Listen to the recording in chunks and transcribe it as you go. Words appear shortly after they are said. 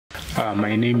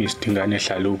My name is Tingane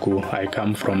Shaluku. I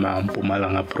come from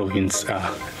Mpumalanga province,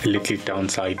 a little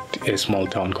downside, a small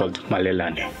town called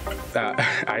Malelane.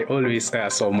 I always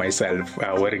saw myself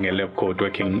wearing a lab coat,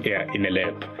 working in a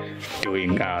lab,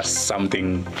 doing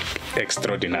something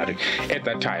extraordinary. At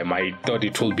that time, I thought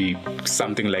it would be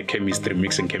something like chemistry,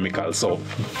 mixing chemicals, or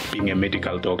being a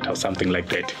medical doctor or something like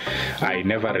that. I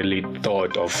never really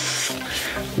thought of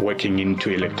working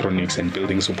into electronics and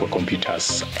building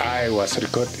supercomputers. I was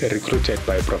recruited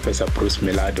by Professor Bruce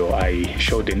Milado. I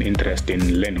showed an interest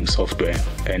in learning software,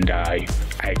 and I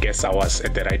guess I was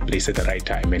at the right place at the right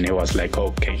time, and he was like,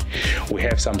 okay, we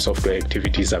have some software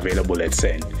activities available at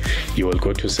CERN. You will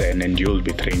go to CERN and you'll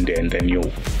be trained there, and then you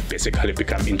basically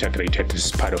become integrated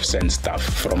as part of CERN staff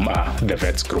from the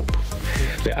Wits group.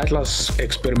 The Atlas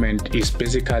experiment is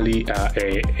basically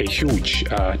a huge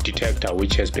detector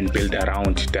which has been built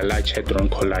around the Large Hadron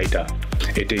Collider.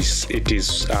 It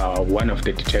is one of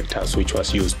the detectors which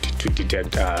was used to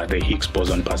detect the Higgs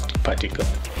boson particle.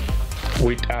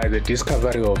 With the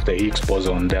discovery of the Higgs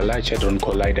boson, the Large Hadron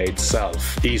Collider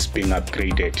itself is being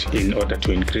upgraded in order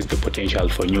to increase the potential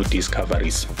for new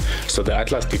discoveries. So the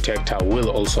Atlas detector will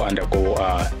also undergo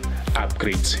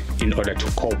upgrades in order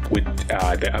to cope with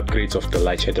the upgrades of the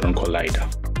Large Hadron Collider.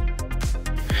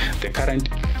 The current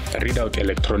readout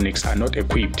electronics are not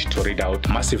equipped to read out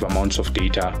massive amounts of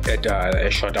data at a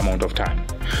short amount of time.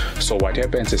 So what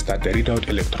happens is that the readout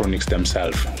electronics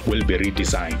themselves will be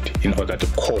redesigned in order to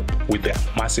cope with the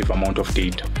massive amount of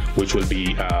data which will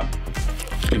be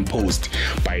imposed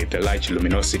by the large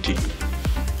luminosity.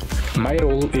 My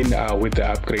role with the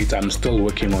upgrades, I'm still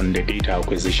working on the data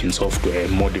acquisition software,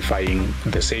 modifying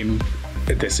the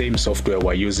same software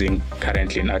we're using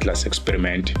currently in Atlas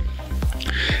experiment,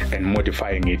 and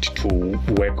modifying it to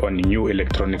work on new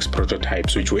electronics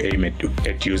prototypes which we aim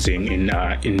at using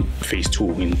in phase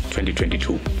 2 in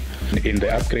 2022. In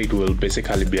the upgrade, we'll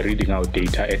basically be reading out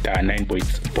data at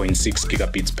 9.6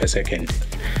 gigabits per second.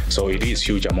 So it is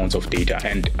huge amounts of data,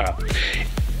 and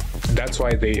that's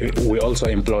why we also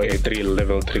employ a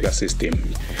 3-level trigger system.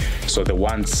 So the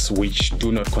ones which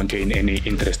do not contain any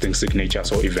interesting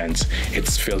signatures or events,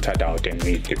 it's filtered out and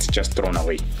it's just thrown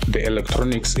away. The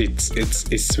electronics,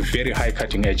 it's very high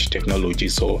cutting edge technology,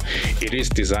 so it is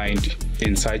designed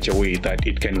in such a way that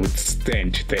it can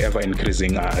withstand the ever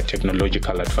increasing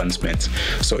technological advancements.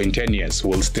 So in 10 years,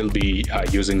 we'll still be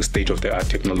using state-of-the-art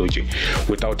technology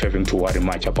without having to worry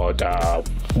much about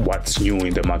what's new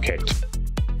in the market.